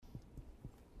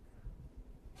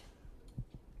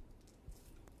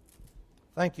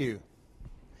Thank you.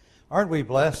 Aren't we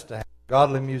blessed to have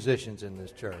godly musicians in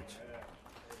this church?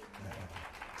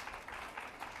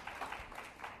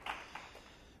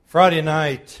 Friday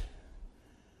night,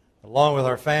 along with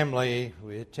our family,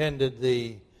 we attended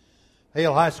the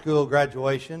Hale High School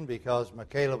graduation because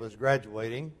Michaela was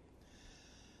graduating.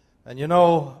 And you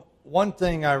know, one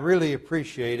thing I really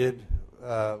appreciated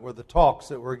were the talks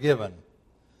that were given.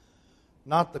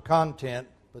 Not the content,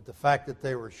 but the fact that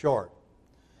they were short.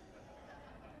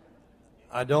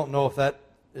 I don't know if that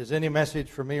is any message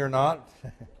for me or not,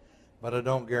 but I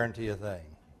don't guarantee a thing.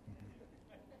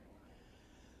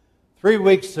 3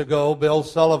 weeks ago, Bill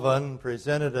Sullivan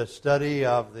presented a study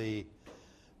of the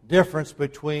difference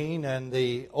between and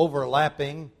the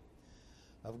overlapping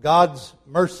of God's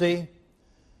mercy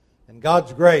and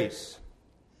God's grace.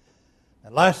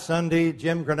 And last Sunday,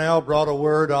 Jim Grinnell brought a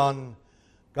word on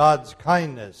God's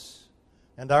kindness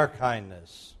and our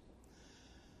kindness.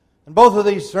 And both of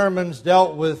these sermons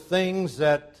dealt with things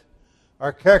that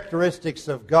are characteristics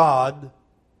of God,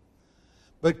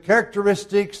 but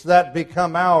characteristics that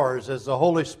become ours as the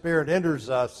Holy Spirit enters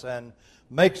us and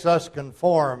makes us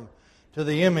conform to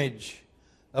the image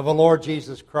of the Lord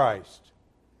Jesus Christ.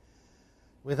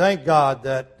 We thank God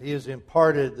that He has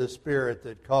imparted the Spirit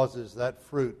that causes that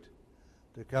fruit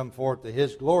to come forth to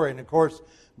His glory, and of course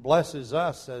blesses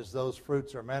us as those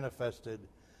fruits are manifested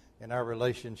in our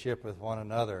relationship with one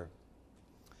another.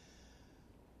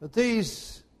 But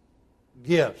these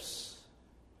gifts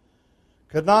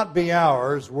could not be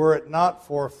ours were it not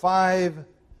for 5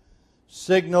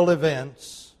 signal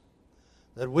events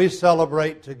that we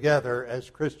celebrate together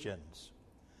as Christians.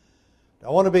 I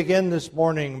want to begin this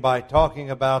morning by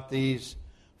talking about these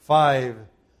 5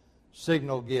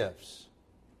 signal gifts.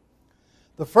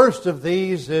 The first of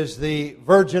these is the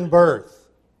virgin birth,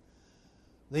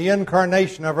 the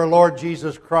incarnation of our Lord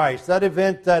Jesus Christ. That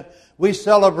event that we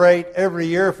celebrate every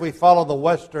year if we follow the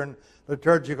Western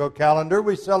liturgical calendar.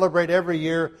 We celebrate every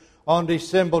year on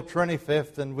December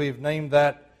 25th, and we've named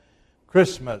that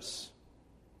Christmas.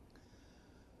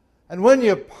 And when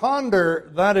you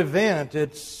ponder that event,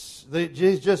 it's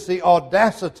just the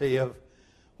audacity of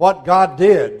what God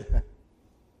did.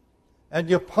 And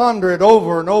you ponder it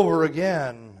over and over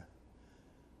again.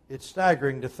 It's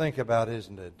staggering to think about,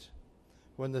 isn't it?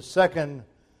 When the second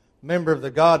member of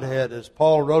the Godhead, as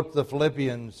Paul wrote to the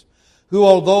Philippians, who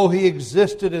although He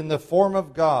existed in the form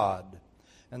of God,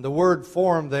 and the word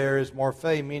form there is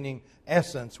morphe, meaning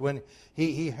essence, when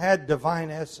he had divine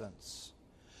essence.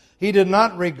 He did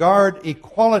not regard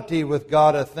equality with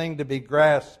God a thing to be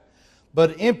grasped,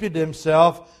 but emptied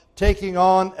Himself, taking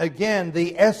on again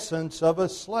the essence of a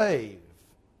slave.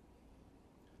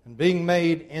 And being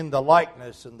made in the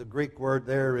likeness, and the Greek word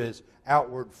there is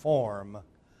outward form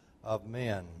of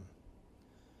men.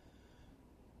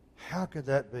 How could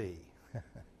that be?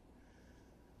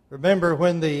 Remember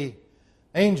when the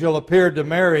angel appeared to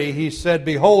Mary, he said,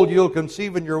 "Behold, you'll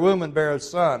conceive in your womb and bear a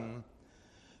son.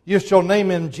 You shall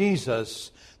name him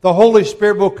Jesus. The Holy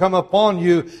Spirit will come upon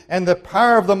you, and the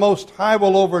power of the Most High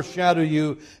will overshadow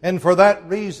you. And for that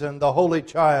reason, the Holy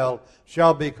Child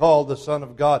shall be called the Son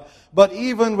of God." But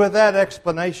even with that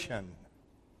explanation,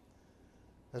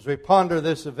 as we ponder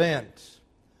this event,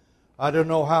 I don't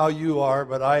know how you are,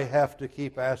 but I have to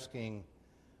keep asking,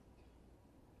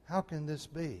 how can this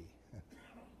be?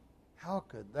 How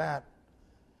could that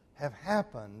have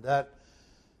happened? That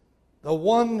the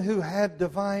one who had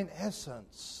divine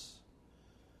essence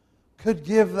could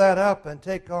give that up and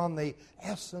take on the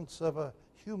essence of a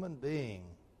human being,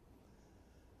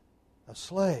 a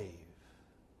slave,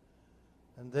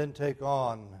 and then take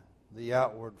on the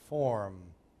outward form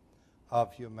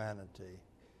of humanity.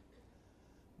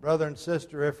 Brother and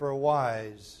sister, if we're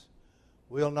wise,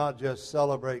 we'll not just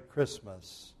celebrate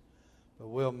Christmas, but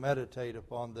we'll meditate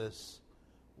upon this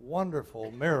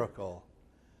wonderful miracle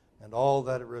and all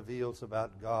that it reveals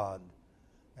about God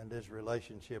and His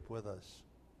relationship with us.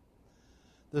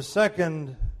 The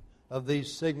second of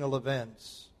these signal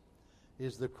events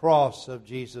is the cross of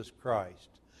Jesus Christ.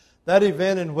 That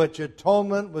event in which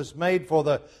atonement was made for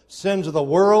the sins of the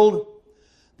world,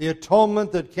 the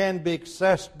atonement that can be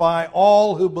accessed by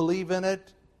all who believe in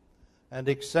it and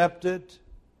accept it.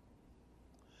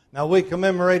 Now, we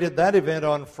commemorated that event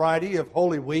on Friday of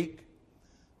Holy Week,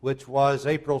 which was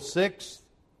April 6th.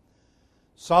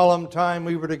 Solemn time,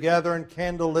 we were together in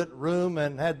candlelit room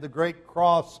and had the great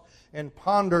cross and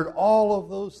pondered all of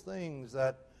those things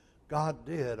that God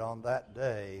did on that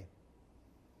day.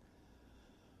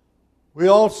 We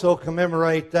also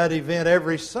commemorate that event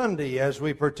every Sunday as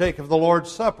we partake of the Lord's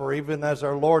Supper, even as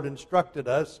our Lord instructed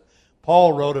us.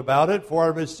 Paul wrote about it, "For I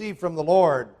received from the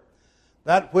Lord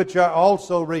That which I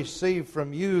also received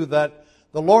from you, that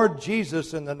the Lord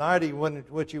Jesus, in the night in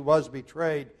which he was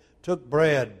betrayed, took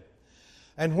bread.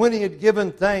 And when he had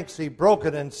given thanks, he broke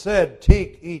it and said,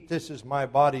 Take, eat, this is my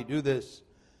body. Do this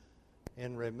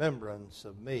in remembrance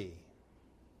of me.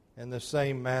 In the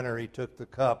same manner he took the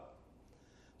cup,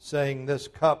 saying, This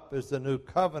cup is the new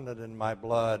covenant in my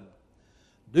blood.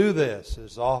 Do this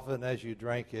as often as you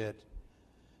drink it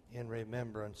in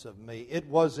remembrance of me. It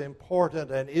was important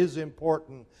and is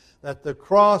important that the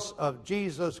cross of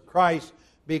Jesus Christ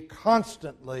be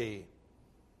constantly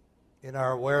in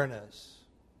our awareness.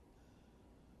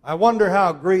 I wonder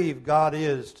how grieved God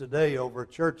is today over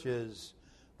churches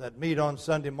that meet on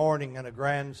Sunday morning in a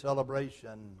grand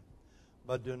celebration,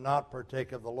 but do not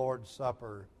partake of the Lord's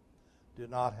Supper, do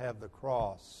not have the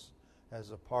cross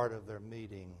as a part of their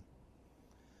meeting.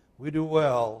 We do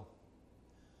well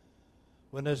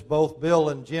when, as both Bill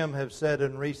and Jim have said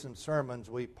in recent sermons,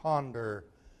 we ponder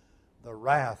the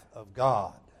wrath of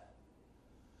God.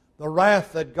 The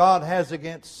wrath that God has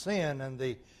against sin and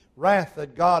the wrath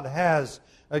that God has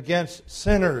against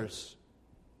sinners.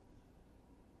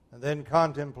 And then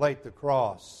contemplate the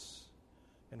cross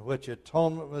in which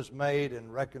atonement was made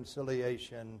and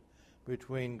reconciliation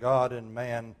between God and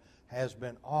man has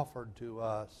been offered to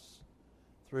us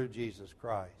through Jesus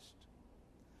Christ.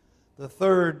 The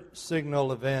third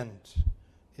signal event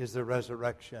is the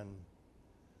resurrection.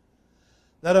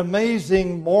 That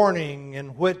amazing morning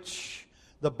in which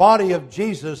the body of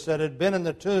Jesus that had been in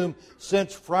the tomb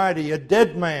since Friday, a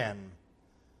dead man,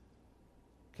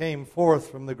 came forth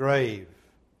from the grave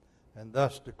and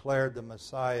thus declared the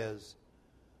Messiah's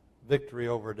victory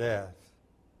over death.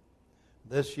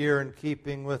 This year, in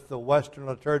keeping with the Western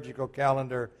liturgical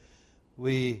calendar,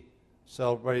 we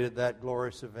celebrated that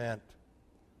glorious event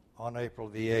on April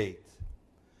the 8th.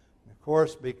 Of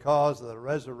course, because of the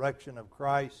resurrection of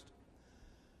Christ,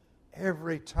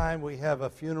 every time we have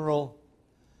a funeral,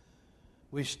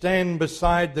 we stand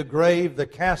beside the grave, the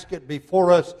casket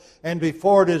before us, and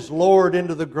before it is lowered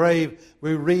into the grave,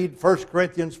 we read 1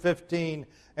 Corinthians 15,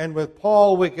 and with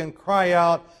Paul we can cry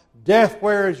out, Death,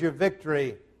 where is your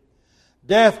victory?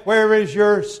 Death, where is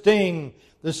your sting?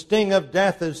 The sting of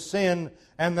death is sin,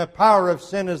 and the power of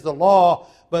sin is the law.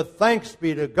 But thanks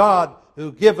be to God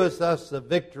who giveth us the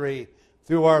victory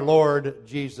through our Lord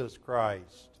Jesus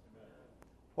Christ.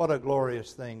 What a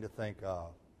glorious thing to think of.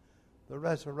 The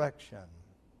resurrection.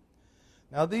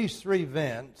 Now these three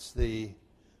events, the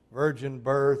virgin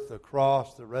birth, the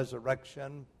cross, the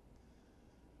resurrection,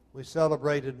 we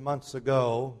celebrated months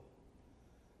ago,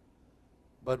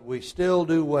 but we still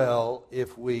do well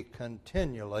if we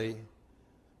continually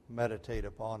meditate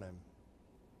upon him.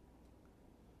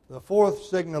 The fourth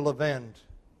signal event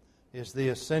is the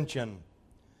ascension.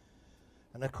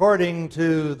 And according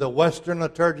to the Western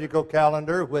liturgical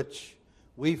calendar, which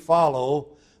we follow,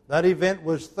 that event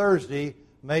was Thursday,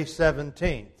 May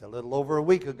 17th, a little over a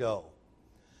week ago.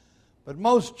 But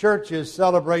most churches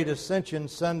celebrate Ascension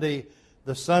Sunday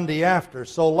the Sunday after.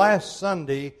 So last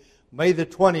Sunday, May the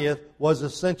 20th, was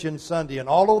Ascension Sunday. And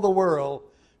all over the world,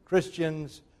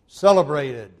 Christians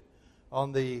celebrated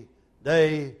on the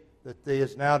day that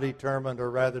is now determined,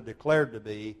 or rather declared to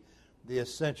be, the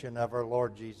ascension of our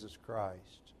Lord Jesus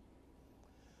Christ.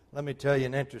 Let me tell you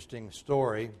an interesting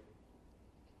story.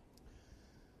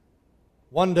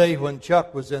 One day when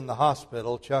Chuck was in the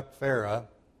hospital, Chuck Farah,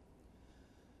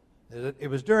 it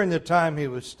was during the time he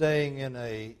was staying in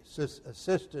a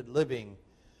assisted living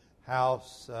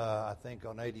house, I think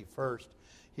on 81st.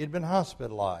 He had been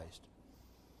hospitalized.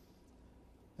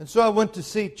 And so I went to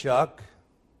see Chuck.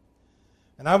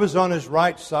 And I was on his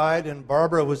right side, and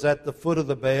Barbara was at the foot of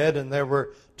the bed, and there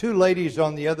were two ladies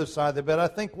on the other side of the bed. I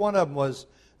think one of them was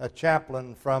a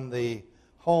chaplain from the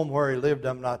home where he lived,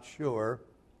 I'm not sure.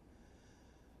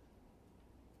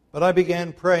 But I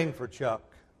began praying for Chuck.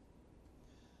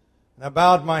 And I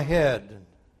bowed my head,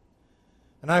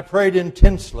 and I prayed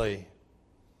intensely.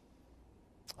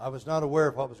 I was not aware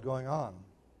of what was going on.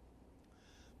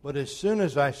 But as soon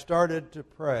as I started to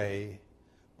pray,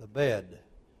 the bed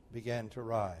began to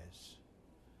rise.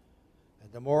 And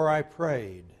the more I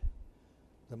prayed,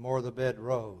 the more the bed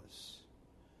rose.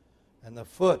 And the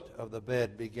foot of the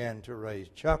bed began to raise.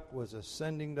 Chuck was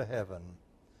ascending to heaven,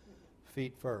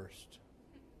 feet first.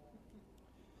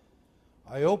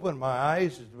 I opened my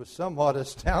eyes and was somewhat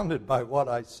astounded by what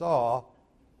I saw.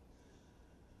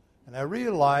 And I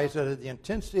realized that at the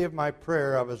intensity of my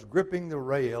prayer, I was gripping the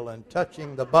rail and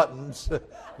touching the buttons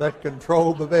that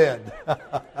control the bed.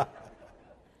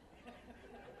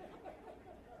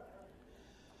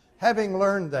 Having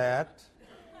learned that,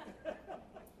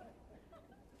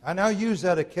 I now use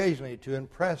that occasionally to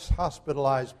impress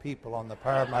hospitalized people on the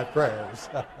power of my prayers.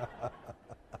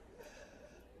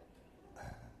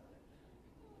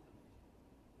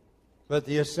 But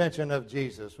the ascension of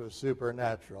Jesus was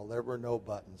supernatural. There were no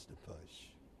buttons to push.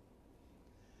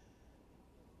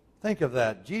 Think of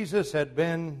that. Jesus had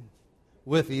been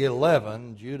with the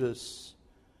 11, Judas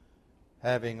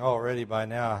having already by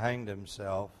now hanged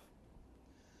himself.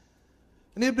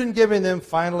 And he'd been giving them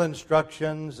final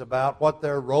instructions about what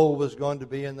their role was going to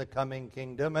be in the coming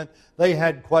kingdom. And they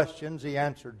had questions. He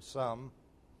answered some.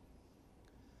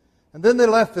 And then they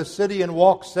left the city and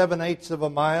walked 7/8 of a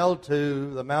mile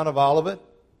to the Mount of Olivet.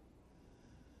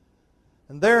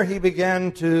 And there he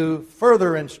began to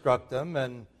further instruct them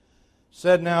and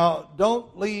said, now,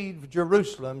 don't leave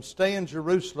Jerusalem. Stay in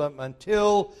Jerusalem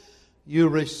until you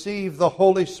receive the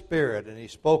Holy Spirit. And he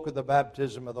spoke of the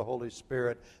baptism of the Holy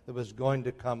Spirit that was going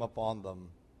to come upon them.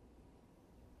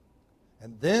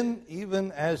 And then,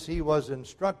 even as he was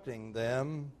instructing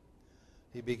them,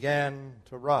 he began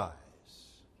to rise.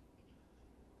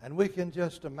 And we can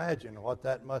just imagine what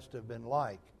that must have been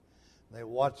like. They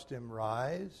watched him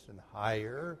rise and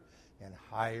higher,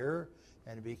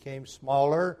 and he became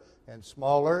smaller and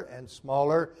smaller and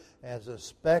smaller as a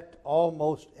speck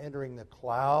almost entering the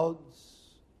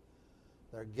clouds.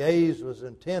 Their gaze was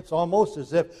intense, almost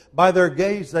as if by their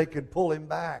gaze they could pull him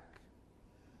back.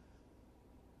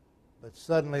 But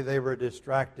suddenly they were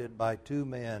distracted by two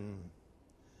men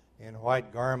in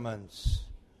white garments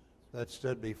that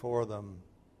stood before them.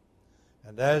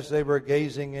 And as they were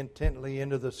gazing intently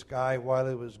into the sky while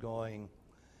he was going,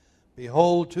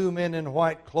 behold, two men in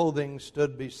white clothing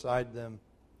stood beside them.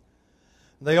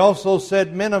 They also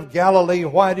said, Men of Galilee,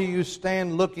 why do you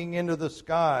stand looking into the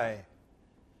sky?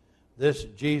 This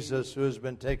Jesus who has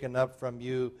been taken up from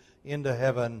you into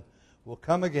heaven will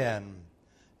come again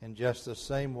in just the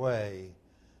same way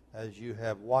as you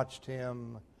have watched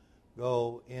him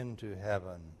go into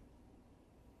heaven.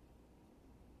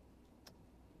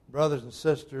 Brothers and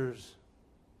sisters,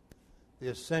 the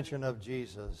ascension of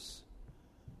Jesus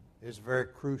is very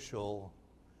crucial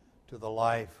to the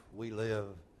life we live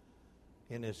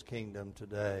in his kingdom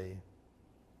today.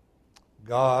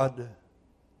 God,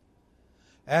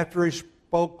 after he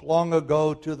spoke long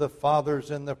ago to the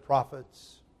fathers and the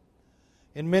prophets,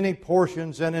 in many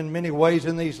portions and in many ways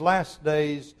in these last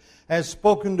days, has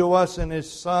spoken to us in his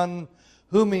Son,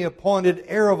 whom he appointed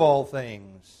heir of all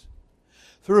things,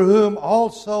 through whom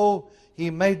also he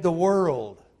made the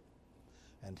world.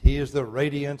 And he is the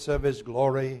radiance of his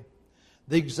glory,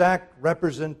 the exact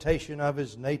representation of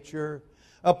his nature,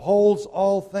 upholds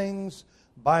all things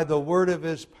by the word of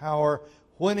his power.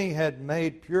 When he had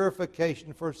made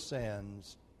purification for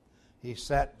sins, he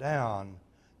sat down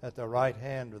at the right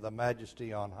hand of the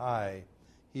Majesty on high.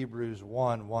 Hebrews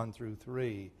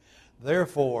 1:1-3.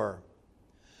 Therefore,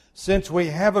 since we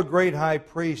have a great high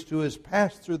priest who has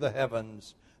passed through the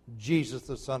heavens, Jesus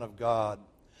the Son of God,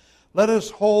 let us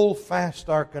hold fast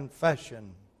our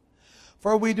confession.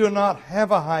 For we do not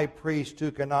have a high priest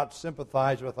who cannot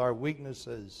sympathize with our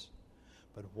weaknesses,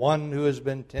 but one who has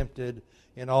been tempted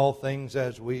in all things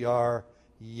as we are,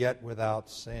 yet without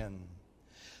sin.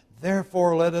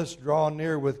 Therefore let us draw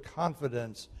near with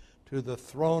confidence to the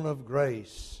throne of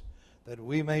grace, that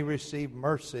we may receive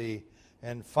mercy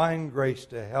and find grace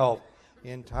to help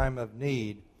in time of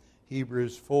need.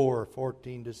 Hebrews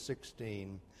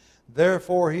 4:14-16.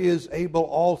 Therefore he is able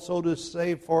also to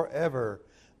save forever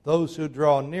those who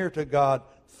draw near to God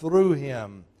through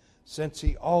him, since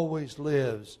he always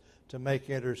lives to make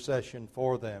intercession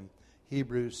for them.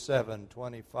 Hebrews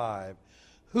 7:25.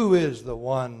 Who is the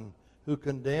one who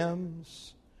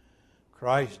condemns?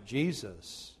 Christ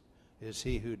Jesus is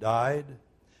he who died.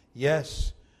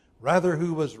 Yes, rather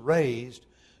who was raised,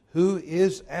 who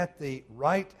is at the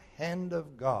right hand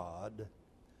of God,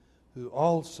 who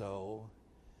also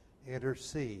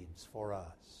intercedes for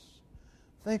us.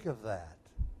 Think of that.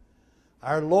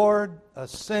 Our Lord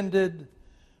ascended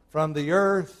from the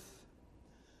earth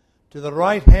to the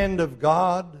right hand of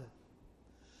God,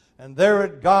 and there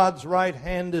at God's right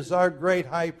hand is our great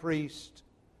high priest,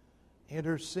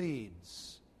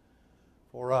 intercedes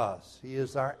for us. He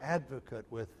is our advocate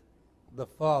with the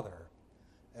Father,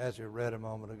 as we read a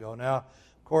moment ago. Now,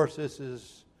 of course, this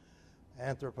is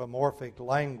anthropomorphic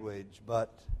language,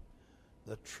 but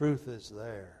the truth is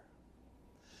there.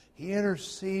 He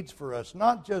intercedes for us,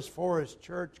 not just for his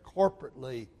church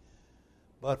corporately,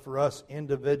 but for us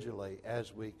individually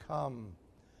as we come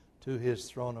to his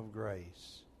throne of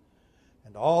grace.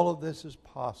 And all of this is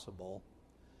possible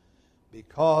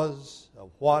because of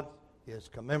what is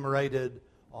commemorated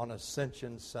on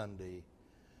Ascension Sunday.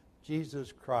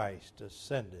 Jesus Christ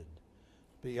ascended,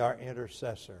 be our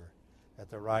intercessor at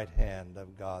the right hand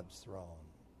of God's throne.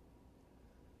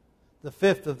 The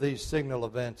fifth of these signal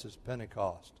events is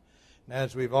Pentecost. And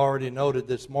as we've already noted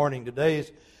this morning, today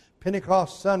is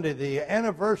Pentecost Sunday, the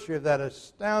anniversary of that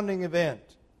astounding event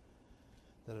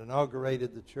that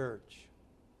inaugurated the church.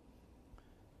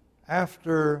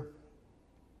 After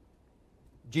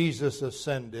Jesus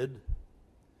ascended,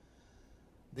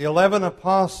 the 11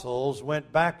 apostles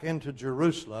went back into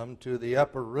Jerusalem to the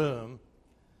upper room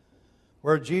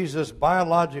where Jesus'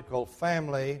 biological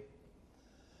family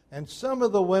and some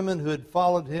of the women who had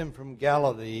followed him from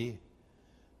Galilee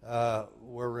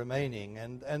were remaining.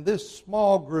 And this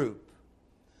small group,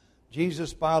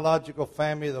 Jesus' biological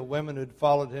family, the women who had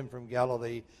followed him from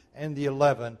Galilee, and the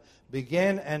 11,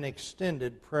 began an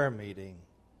extended prayer meeting.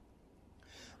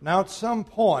 Now at some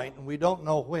point, and we don't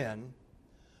know when,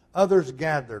 others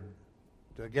gathered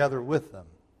together with them.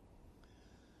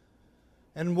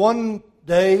 And one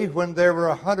day when there were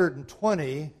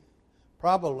 120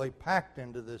 probably packed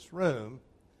into this room,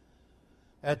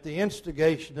 at the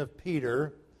instigation of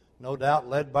Peter, no doubt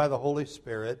led by the Holy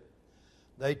Spirit,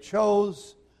 they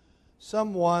chose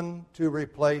someone to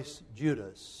replace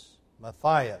Judas,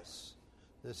 Matthias.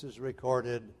 This is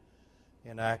recorded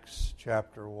in Acts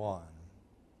chapter 1.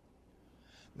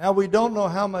 Now we don't know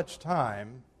how much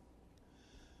time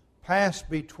passed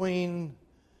between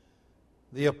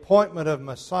the appointment of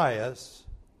Matthias,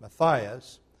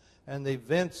 and the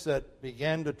events that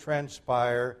began to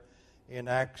transpire in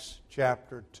Acts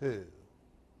chapter 2.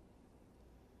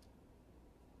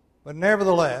 But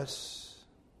nevertheless,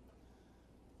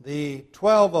 the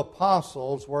 12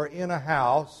 apostles were in a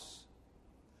house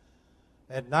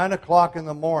at 9 o'clock in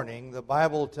the morning. The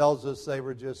Bible tells us they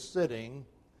were just sitting.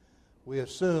 We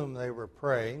assume they were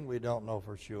praying. We don't know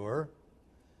for sure.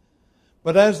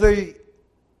 But as the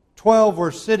 12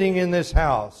 were sitting in this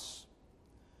house,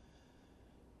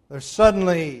 there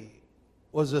suddenly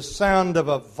was a sound of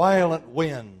a violent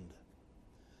wind.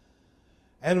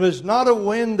 And it was not a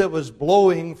wind that was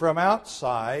blowing from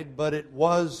outside, but it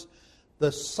was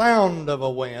the sound of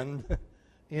a wind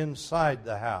inside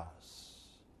the house.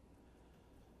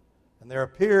 And there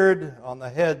appeared on the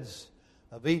heads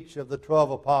of each of the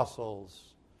 12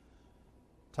 apostles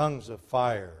tongues of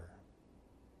fire.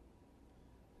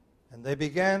 And they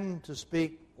began to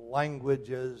speak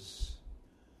languages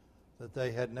that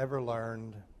they had never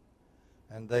learned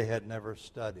and they had never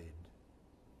studied,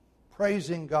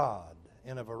 praising God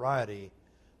in a variety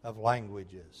of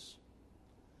languages.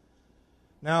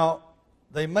 Now,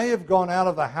 they may have gone out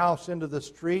of the house into the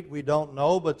street, we don't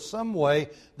know, but some way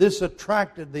this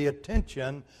attracted the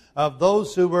attention of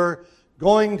those who were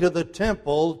going to the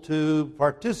temple to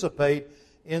participate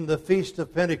in the Feast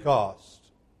of Pentecost.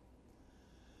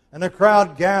 And a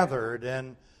crowd gathered,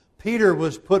 and Peter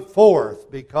was put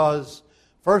forth because,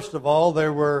 first of all,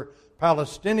 there were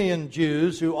Palestinian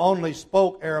Jews who only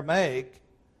spoke Aramaic,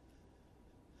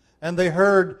 and they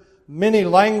heard many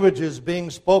languages being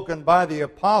spoken by the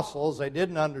apostles. They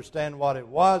didn't understand what it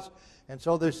was, and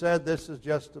so they said, this is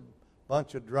just a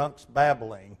bunch of drunks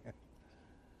babbling.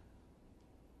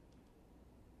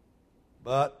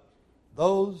 But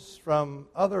those from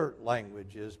other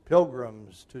languages,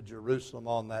 pilgrims to Jerusalem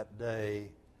on that day,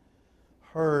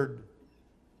 heard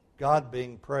God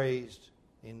being praised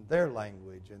in their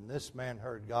language, and this man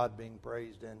heard God being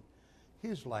praised in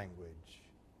his language.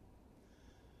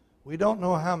 We don't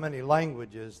know how many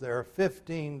languages. There are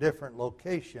 15 different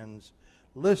locations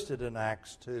listed in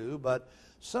Acts 2, but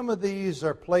some of these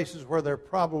are places where there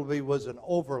probably was an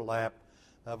overlap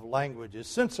of languages.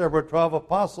 Since there were 12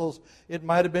 apostles, it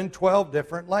might have been 12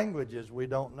 different languages. We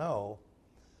don't know.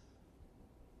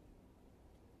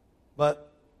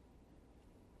 But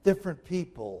different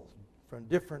people from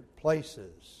different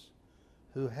places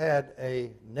who had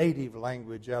a native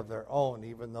language of their own,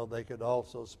 even though they could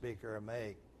also speak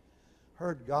Aramaic,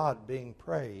 heard God being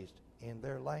praised in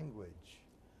their language.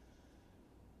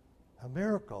 A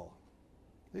miracle.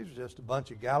 These are just a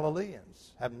bunch of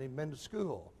Galileans, haven't even been to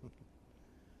school.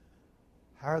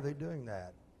 How are they doing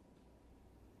that?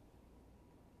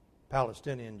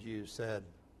 Palestinian Jews said,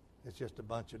 it's just a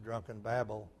bunch of drunken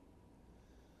babble.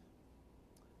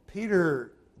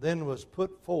 Peter then was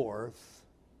put forth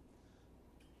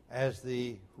as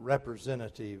the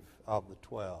representative of the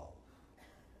 12.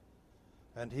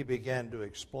 And he began to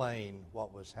explain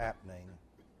what was happening.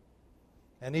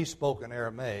 And he spoke in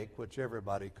Aramaic, which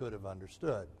everybody could have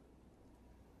understood.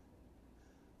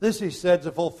 This, he said, is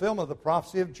a fulfillment of the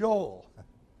prophecy of Joel.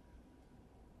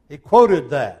 He quoted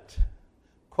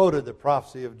the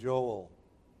prophecy of Joel.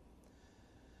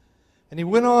 And he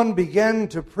went on, began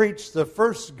to preach the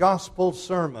first gospel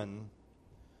sermon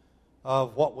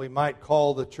of what we might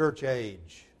call the church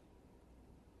age.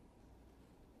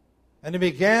 And he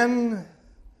began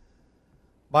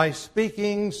by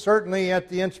speaking, certainly at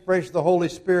the inspiration of the Holy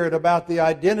Spirit, about the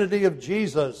identity of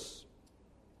Jesus.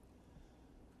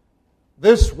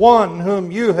 This one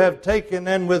whom you have taken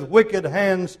and with wicked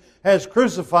hands has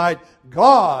crucified,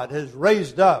 God has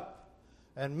raised up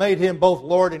and made him both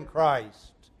Lord and Christ.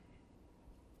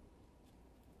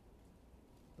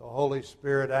 The Holy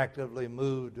Spirit actively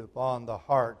moved upon the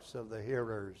hearts of the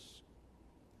hearers.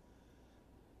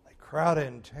 They crowded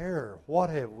in terror. What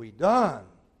have we done?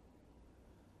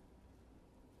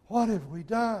 What have we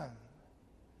done?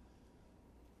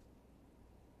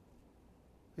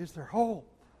 Is there hope?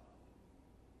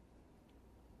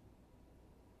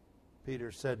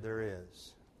 Peter said, there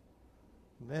is.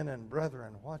 Men and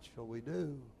brethren, what shall we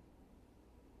do?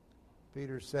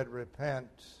 Peter said, repent,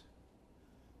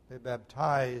 be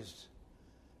baptized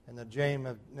in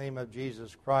the name of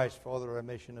Jesus Christ for the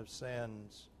remission of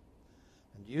sins,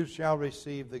 and you shall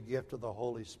receive the gift of the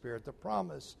Holy Spirit. The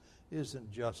promise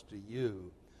isn't just to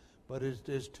you, but it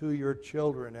is to your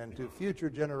children and to future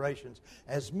generations,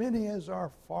 as many as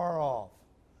are far off,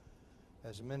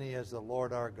 as many as the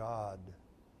Lord our God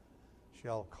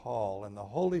shall call. And the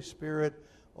Holy Spirit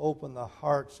opened the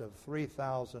hearts of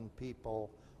 3,000 people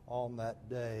on that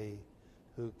day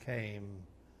who came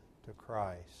to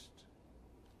Christ.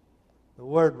 The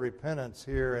word repentance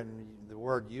here, and the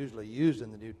word usually used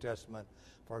in the New Testament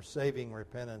for saving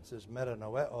repentance, is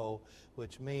metanoeo,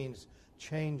 which means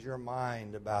change your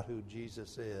mind about who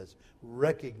Jesus is.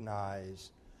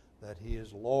 Recognize that He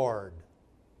is Lord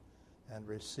and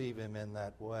receive Him in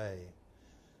that way.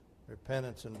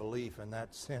 Repentance and belief in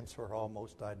that sense are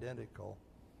almost identical.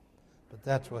 But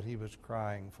that's what he was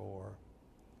crying for.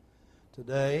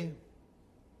 Today,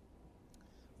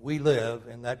 we live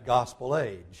in that gospel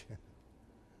age.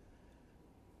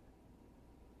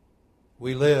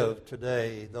 We live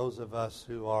today, those of us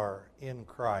who are in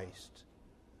Christ,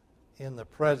 in the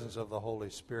presence of the Holy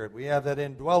Spirit. We have that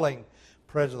indwelling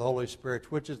presence of the Holy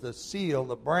Spirit, which is the seal,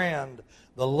 the brand,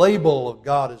 the label of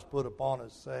God is put upon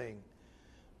us, saying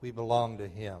we belong to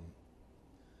Him.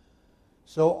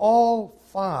 So all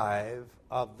 5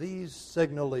 of these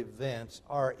signal events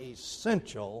are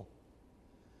essential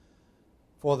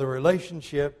for the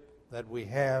relationship that we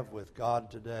have with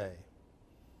God today.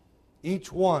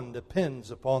 Each one depends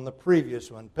upon the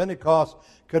previous one. Pentecost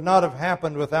could not have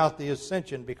happened without the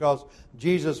ascension, because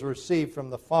Jesus received from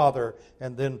the Father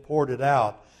and then poured it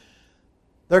out.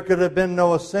 There could have been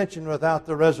no ascension without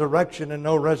the resurrection, and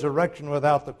no resurrection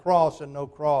without the cross, and no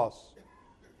cross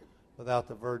without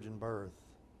the virgin birth.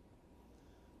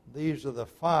 These are the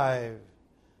 5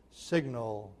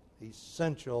 signal,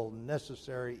 essential,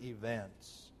 necessary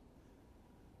events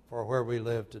for where we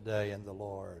live today in the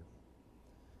Lord.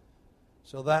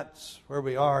 So that's where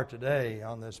we are today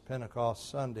on this Pentecost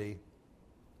Sunday.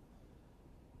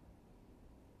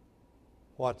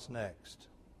 What's next?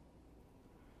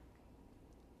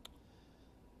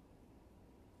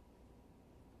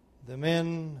 The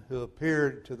men who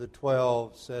appeared to the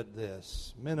 12 said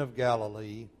this, Men of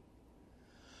Galilee,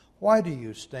 why do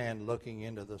you stand looking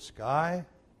into the sky?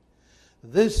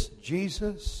 This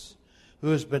Jesus,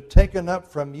 who has been taken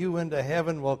up from you into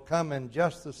heaven, will come in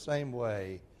just the same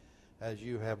way as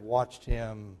you have watched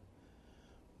Him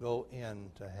go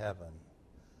into heaven.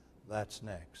 That's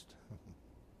next.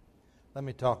 Let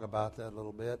me talk about that a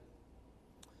little bit.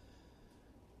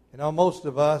 You know, most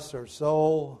of us are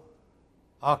so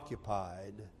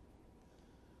occupied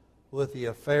with the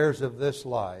affairs of this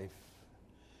life.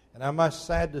 And I must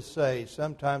sad to say,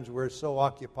 sometimes we're so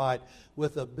occupied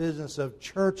with the business of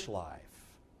church life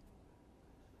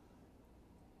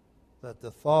that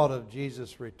the thought of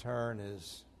Jesus' return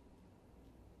is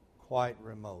quite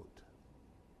remote.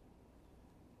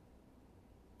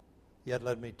 Yet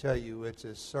let me tell you, it's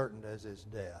as certain as His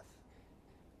death.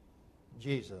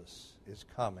 Jesus is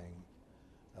coming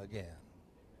again.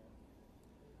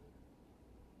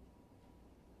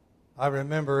 I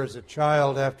remember as a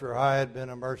child, after I had been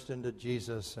immersed into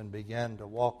Jesus and began to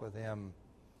walk with Him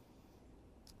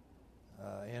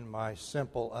in my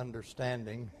simple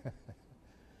understanding,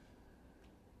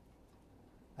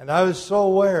 and I was so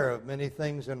aware of many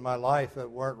things in my life that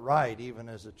weren't right, even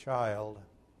as a child.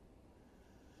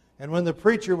 And when the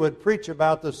preacher would preach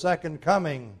about the second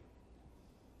coming,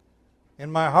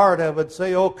 in my heart I would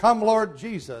say, "Oh, come Lord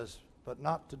Jesus," but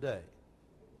not today.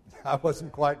 I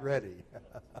wasn't quite ready.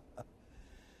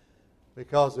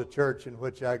 Because the church in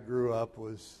which I grew up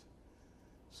was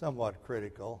somewhat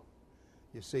critical.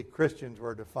 You see, Christians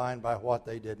were defined by what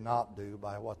they did not do,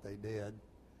 by what they did.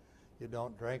 You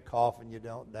don't drink coffee, you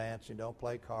don't dance, you don't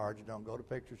play cards, you don't go to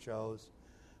picture shows,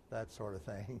 that sort of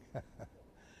thing.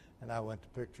 And I went to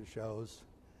picture shows.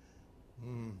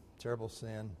 Terrible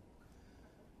sin.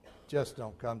 Just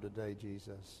don't come today,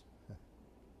 Jesus.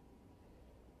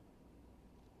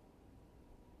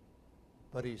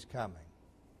 But He's coming.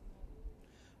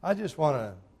 I just want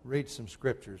to read some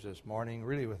scriptures this morning,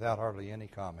 really without hardly any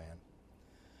comment.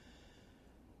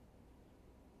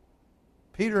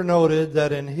 Peter noted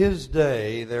that in his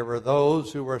day there were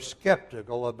those who were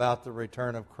skeptical about the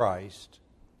return of Christ.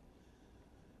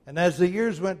 And as the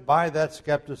years went by, that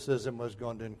skepticism was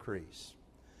going to increase.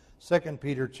 2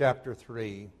 Peter chapter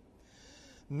 3.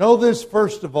 Know this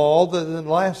first of all, that in the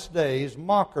last days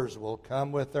mockers will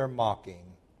come with their mocking,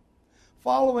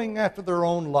 following after their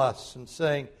own lusts and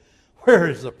saying, where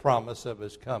is the promise of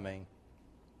His coming?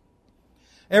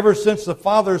 Ever since the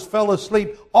fathers fell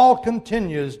asleep, all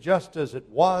continues just as it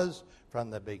was from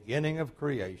the beginning of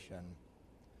creation.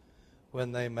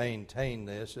 When they maintain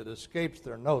this, it escapes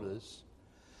their notice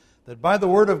that by the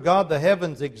word of God the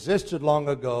heavens existed long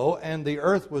ago, and the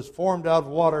earth was formed out of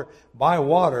water by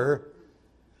water,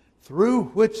 through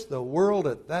which the world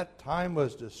at that time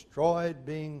was destroyed,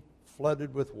 being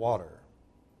flooded with water.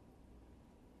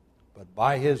 But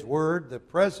by His word the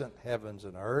present heavens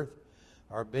and earth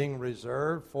are being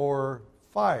reserved for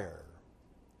fire,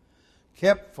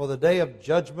 kept for the day of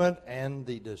judgment and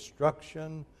the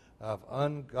destruction of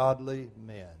ungodly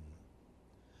men.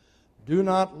 Do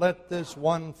not let this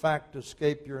one fact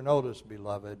escape your notice,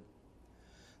 beloved,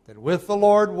 that with the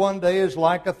Lord 1 day is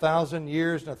like 1,000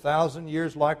 years, and 1,000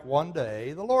 years like 1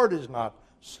 day. The Lord is not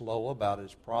slow about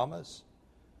His promise,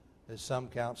 as some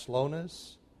count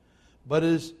slowness, but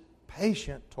is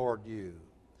patient toward you,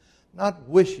 not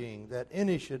wishing that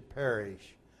any should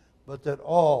perish, but that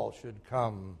all should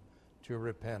come to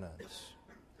repentance.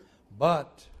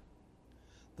 But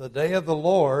the day of the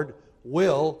Lord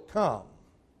will come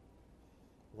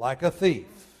like a thief,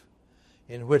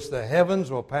 in which the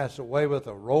heavens will pass away with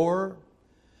a roar,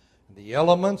 and the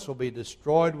elements will be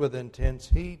destroyed with intense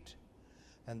heat,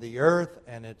 and the earth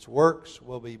and its works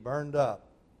will be burned up.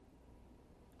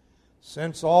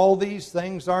 Since all these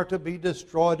things are to be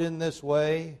destroyed in this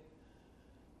way,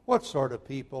 what sort of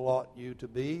people ought you to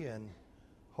be in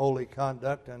holy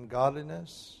conduct and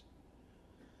godliness,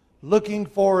 looking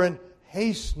for and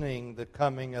hastening the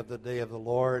coming of the day of the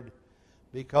Lord,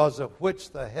 because of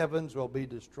which the heavens will be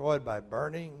destroyed by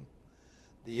burning,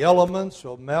 the elements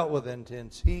will melt with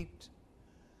intense heat.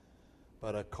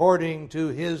 But according to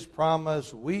His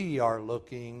promise, we are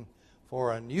looking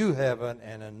for a new heaven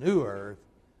and a new earth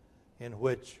in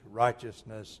which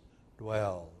righteousness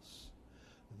dwells.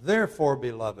 Therefore,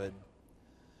 beloved,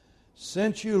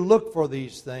 since you look for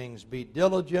these things, be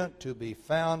diligent to be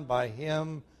found by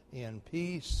Him in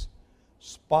peace,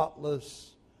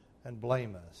 spotless and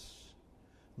blameless.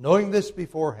 Knowing this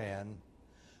beforehand,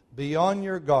 be on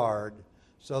your guard,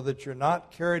 so that you're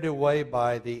not carried away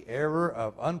by the error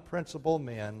of unprincipled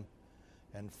men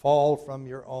and fall from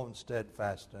your own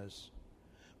steadfastness,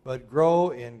 but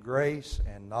grow in grace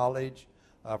and knowledge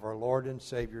of our Lord and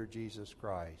Savior Jesus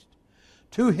Christ.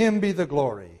 To Him be the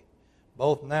glory,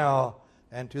 both now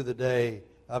and to the day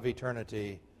of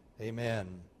eternity. Amen.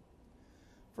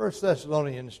 1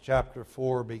 Thessalonians chapter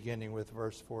 4, beginning with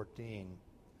verse 14.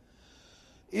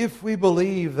 If we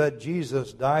believe that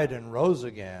Jesus died and rose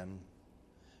again,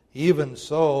 even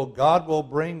so God will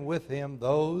bring with Him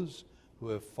those who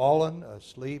have fallen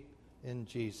asleep in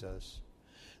Jesus.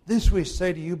 This we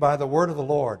say to you by the word of the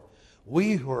Lord.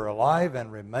 We who are alive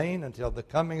and remain until the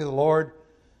coming of the Lord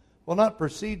will not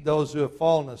precede those who have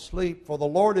fallen asleep, for the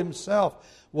Lord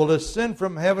Himself will descend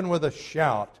from heaven with a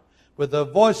shout, with the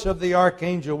voice of the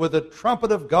archangel, with the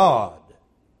trumpet of God.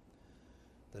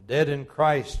 The dead in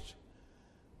Christ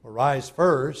will rise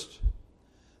first.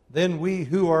 Then we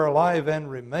who are alive and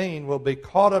remain will be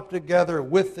caught up together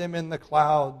with them in the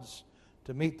clouds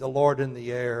to meet the Lord in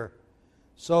the air.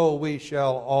 So we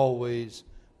shall always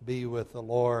be with the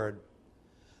Lord.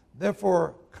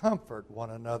 Therefore, comfort one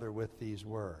another with these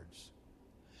words.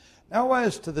 Now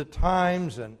as to the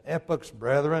times and epochs,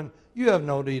 brethren, you have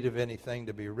no need of anything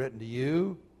to be written to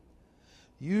you.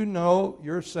 You know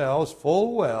yourselves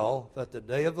full well that the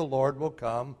day of the Lord will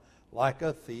come like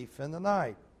a thief in the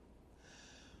night.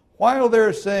 While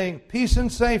they're saying, peace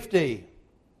and safety,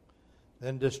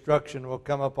 then destruction will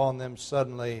come upon them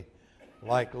suddenly,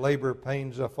 like labor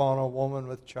pains upon a woman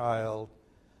with child,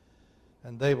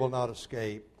 and they will not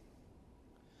escape.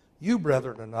 You,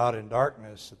 brethren, are not in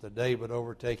darkness, that the day would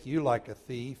overtake you like a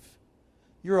thief.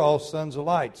 You're all sons of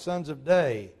light, sons of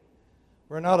day.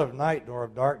 We're not of night nor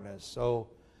of darkness. So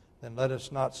then let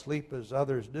us not sleep as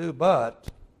others do, but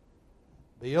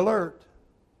be alert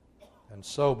and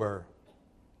sober.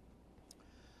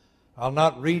 I'll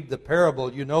not read the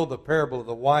parable. You know the parable of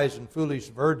the wise and foolish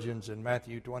virgins in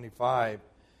Matthew 25.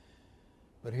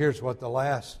 But here's what the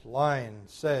last line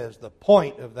says. The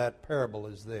point of that parable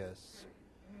is this.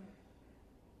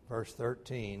 Verse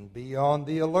 13, be on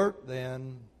the alert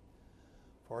then,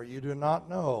 for you do not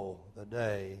know the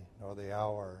day nor the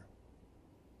hour.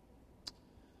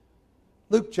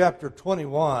 Luke chapter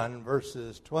 21,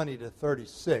 verses 20 to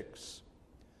 36,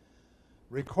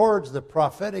 records the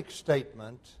prophetic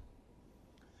statement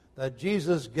that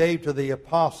Jesus gave to the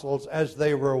apostles as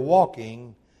they were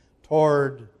walking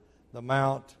toward the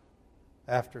mount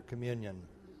after communion.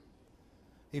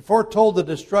 He foretold the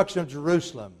destruction of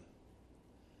Jerusalem.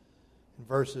 In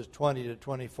verses 20 to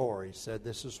 24, he said,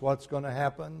 this is what's going to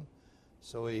happen.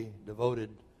 So he devoted,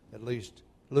 at least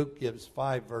Luke gives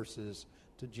 5 verses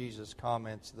to Jesus'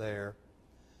 comments there.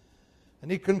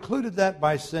 And he concluded that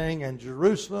by saying, and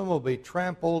Jerusalem will be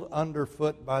trampled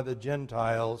underfoot by the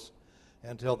Gentiles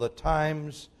until the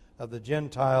times of the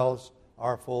Gentiles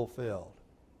are fulfilled.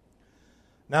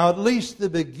 Now, at least the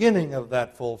beginning of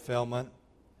that fulfillment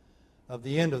of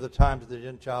the end of the times of the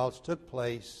Gentiles took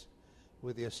place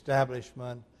with the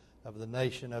establishment of the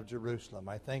nation of Jerusalem.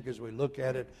 I think as we look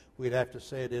at it, we'd have to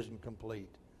say it isn't complete.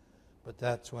 But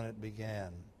that's when it began.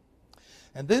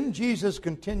 And then Jesus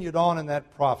continued on in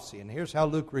that prophecy, and here's how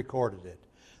Luke recorded it.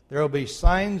 There will be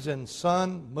signs in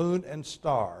sun, moon, and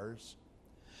stars,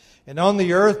 and on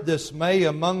the earth dismay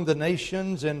among the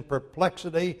nations, in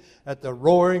perplexity at the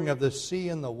roaring of the sea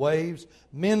and the waves,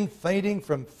 men fainting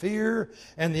from fear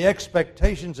and the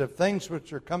expectations of things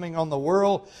which are coming on the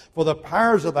world. For the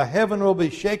powers of the heaven will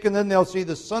be shaken. Then they'll see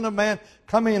the Son of Man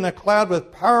coming in a cloud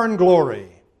with power and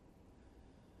glory.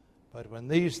 But when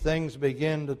these things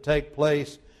begin to take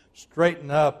place, straighten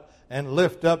up and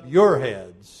lift up your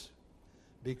heads,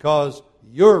 because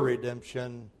your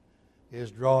redemption is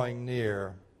drawing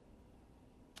near.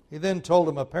 He then told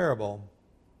them a parable.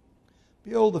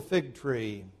 Behold the fig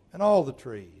tree and all the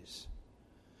trees.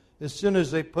 As soon as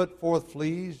they put forth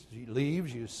leaves,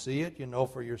 you see it, you know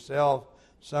for yourself,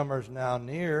 summer's now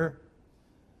near.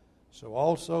 So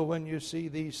also when you see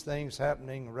these things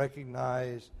happening,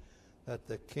 recognize that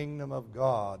the kingdom of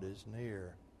God is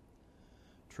near.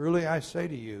 Truly I say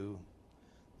to you,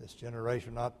 this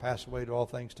generation will not pass away till all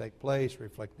things take place,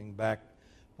 reflecting back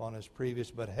upon his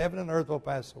previous, but heaven and earth will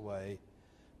pass away.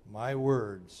 My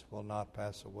words will not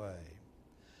pass away.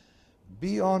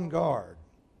 Be on guard,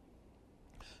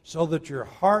 so that your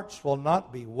hearts will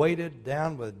not be weighted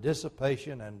down with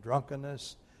dissipation and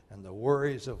drunkenness and the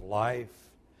worries of life,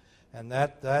 and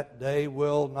that day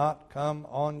will not come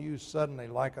on you suddenly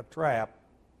like a trap.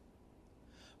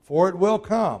 For it will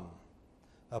come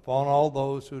upon all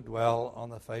those who dwell on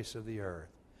the face of the earth.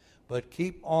 But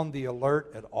keep on the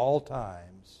alert at all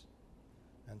times,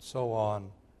 and so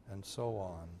on and so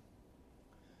on.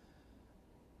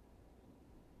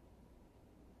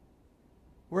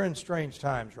 We're in strange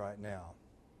times right now.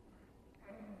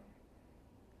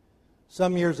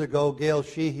 Some years ago, Gail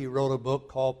Sheehy wrote a book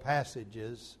called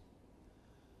Passages.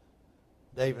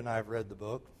 Dave and I have read the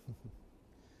book.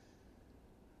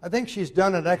 I think she's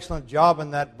done an excellent job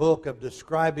in that book of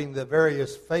describing the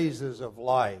various phases of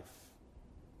life.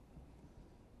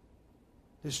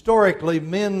 Historically,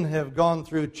 men have gone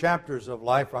through chapters of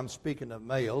life, I'm speaking of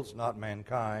males, not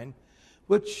mankind,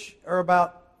 which are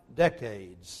about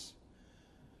decades.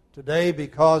 Today,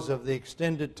 because of the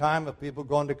extended time of people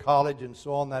going to college and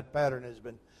so on, that pattern has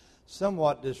been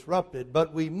somewhat disrupted.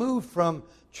 But we move from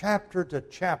chapter to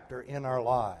chapter in our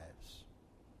lives.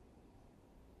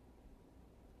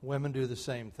 Women do the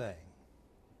same thing.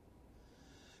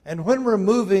 And when we're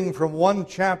moving from one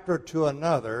chapter to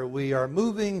another, we are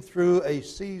moving through a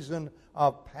season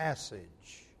of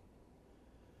passage.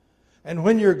 And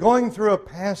when you're going through a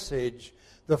passage,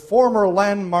 the former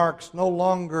landmarks no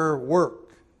longer work.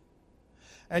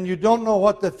 And you don't know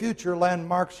what the future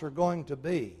landmarks are going to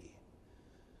be.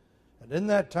 And in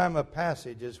that time of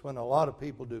passage is when a lot of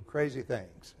people do crazy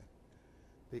things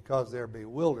because they're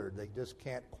bewildered. They just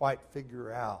can't quite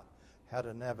figure out how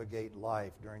to navigate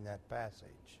life during that passage.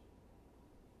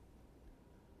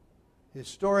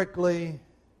 Historically,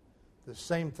 the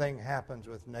same thing happens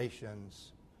with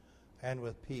nations and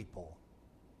with people.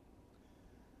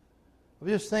 I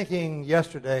was just thinking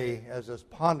yesterday as I was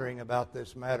pondering about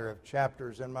this matter of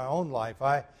chapters in my own life.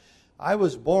 I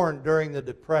was born during the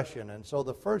Depression, and so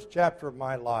the first chapter of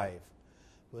my life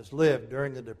was lived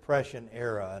during the Depression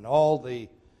era, and all the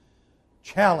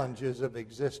challenges of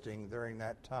existing during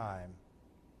that time.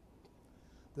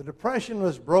 The Depression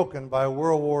was broken by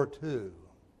World War II.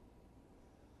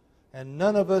 And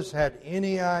none of us had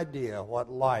any idea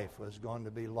what life was going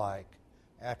to be like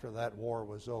after that war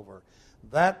was over.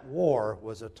 That war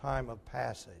was a time of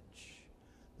passage.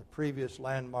 The previous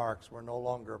landmarks were no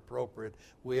longer appropriate.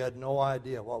 We had no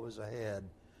idea what was ahead.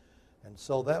 And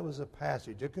so that was a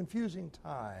passage, a confusing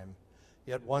time.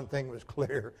 Yet one thing was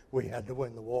clear, we had to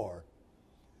win the war.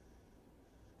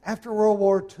 After World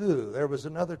War II, there was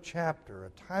another chapter,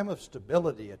 a time of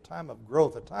stability, a time of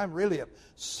growth, a time really of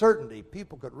certainty.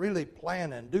 People could really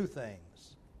plan and do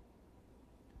things.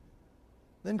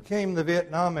 Then came the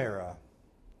Vietnam era,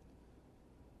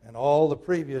 and all the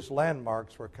previous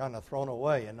landmarks were kind of thrown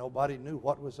away, and nobody knew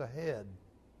what was ahead.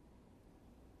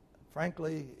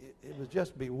 Frankly, it was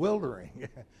just bewildering,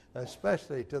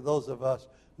 especially to those of us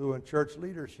who were in church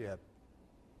leadership.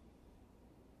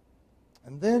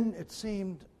 And then it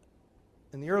seemed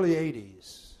in the early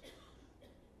 80s,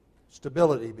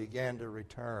 stability began to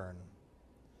return.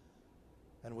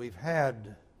 And we've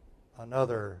had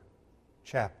another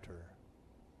chapter.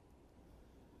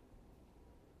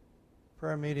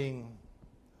 Prayer meeting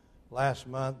last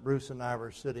month, Bruce and I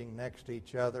were sitting next to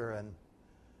each other, and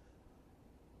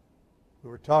we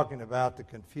were talking about the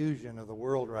confusion of the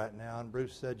world right now. And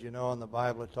Bruce said, in the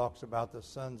Bible it talks about the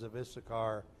sons of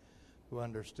Issachar who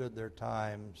understood their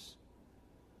times.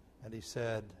 And he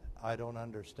said, I don't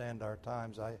understand our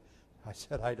times. I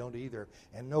said, I don't either.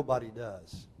 And nobody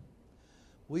does.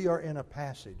 We are in a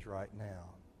passage right now.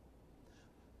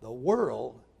 The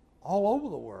world, all over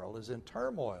the world, is in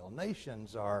turmoil.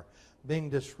 Nations are being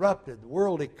disrupted. The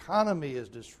world economy is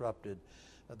disrupted.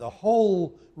 The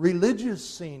whole religious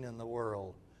scene in the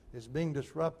world is being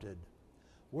disrupted.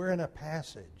 We're in a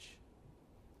passage.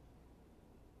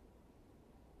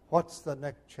 What's the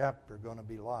next chapter going to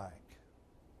be like?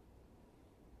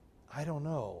 I don't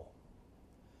know.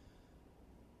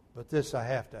 But this I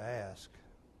have to ask.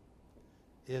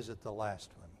 Is it the last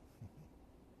one?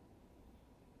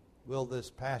 Will this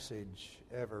passage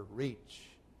ever reach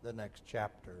the next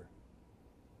chapter?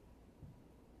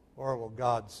 Or will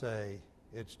God say,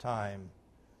 it's time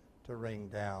to ring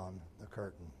down the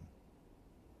curtain?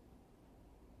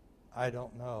 I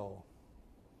don't know.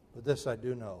 But this I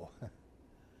do know.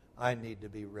 I need to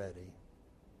be ready.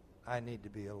 I need to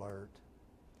be alert.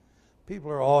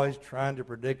 People are always trying to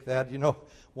predict that.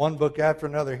 One book after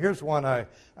another. Here's one I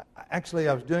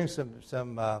was doing some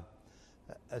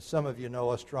as some of you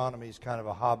know, astronomy is kind of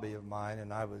a hobby of mine,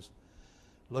 and I was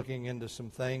looking into some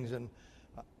things, and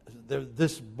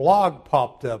this blog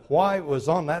popped up. Why it was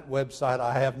on that website,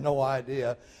 I have no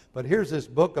idea. But here's this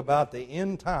book about the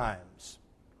end times.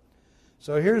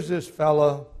 So here's this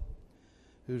fellow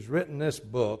who's written this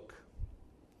book,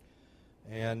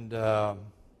 and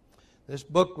this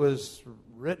book was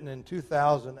written in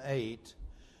 2008,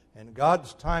 and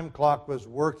God's time clock was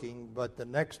working, but the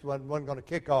next one wasn't going to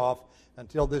kick off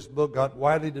until this book got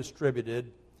widely distributed,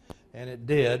 and it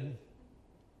did.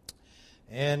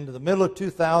 And in the middle of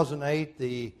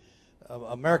 2008,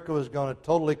 America was going to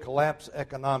totally collapse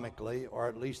economically, or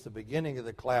at least the beginning of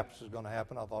the collapse was going to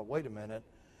happen. I thought, wait a minute.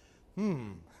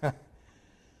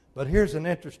 But here's an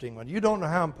interesting one. You don't know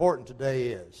how important today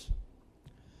is.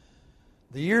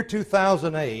 The year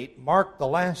 2008 marked the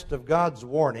last of God's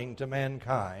warning to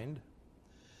mankind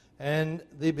and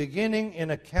the beginning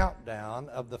in a countdown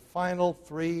of the final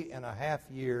 3.5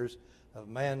 years of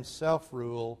man's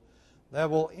self-rule that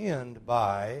will end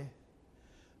by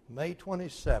May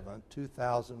 27,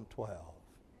 2012.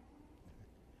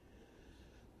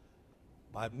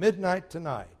 By midnight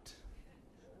tonight,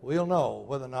 we'll know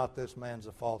whether or not this man's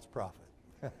a false prophet.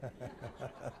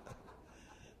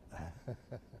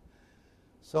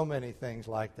 So many things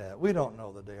like that. We don't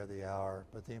know the day or the hour,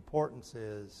 but the importance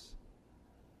is,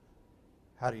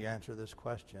 how do you answer this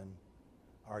question?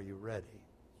 Are you ready?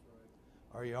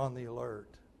 Are you on the alert?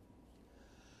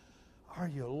 Are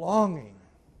you longing?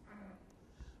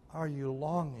 Are you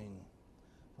longing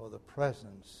for the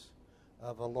presence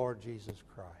of the Lord Jesus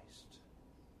Christ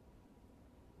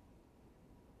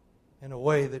in a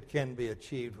way that can be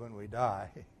achieved when we die,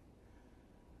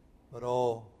 but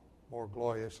more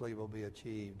gloriously will be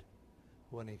achieved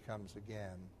when He comes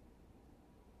again?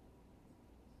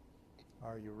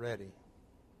 Are you ready?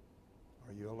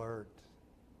 Are you alert?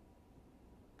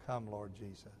 Come, Lord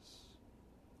Jesus.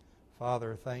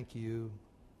 Father, thank you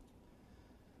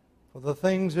for the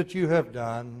things that you have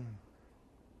done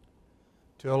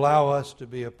to allow us to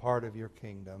be a part of your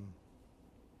kingdom.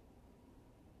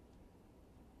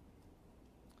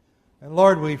 And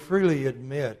Lord, we freely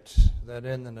admit that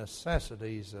in the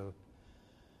necessities of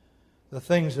the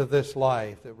things of this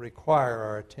life that require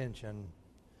our attention,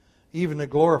 even to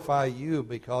glorify you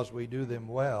because we do them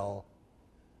well,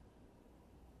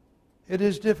 it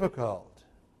is difficult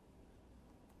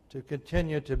to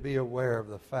continue to be aware of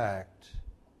the fact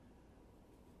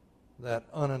that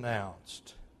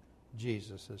unannounced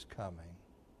Jesus is coming.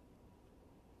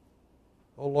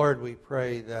 Oh Lord, we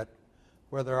pray that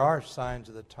where there are signs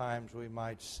of the times, we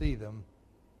might see them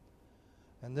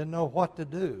and then know what to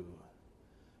do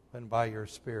when by your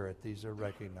Spirit these are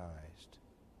recognized.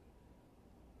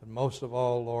 But most of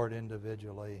all, Lord,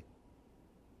 individually,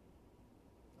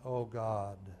 oh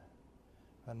God,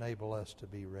 enable us to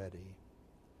be ready.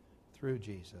 Through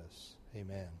Jesus,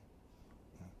 amen.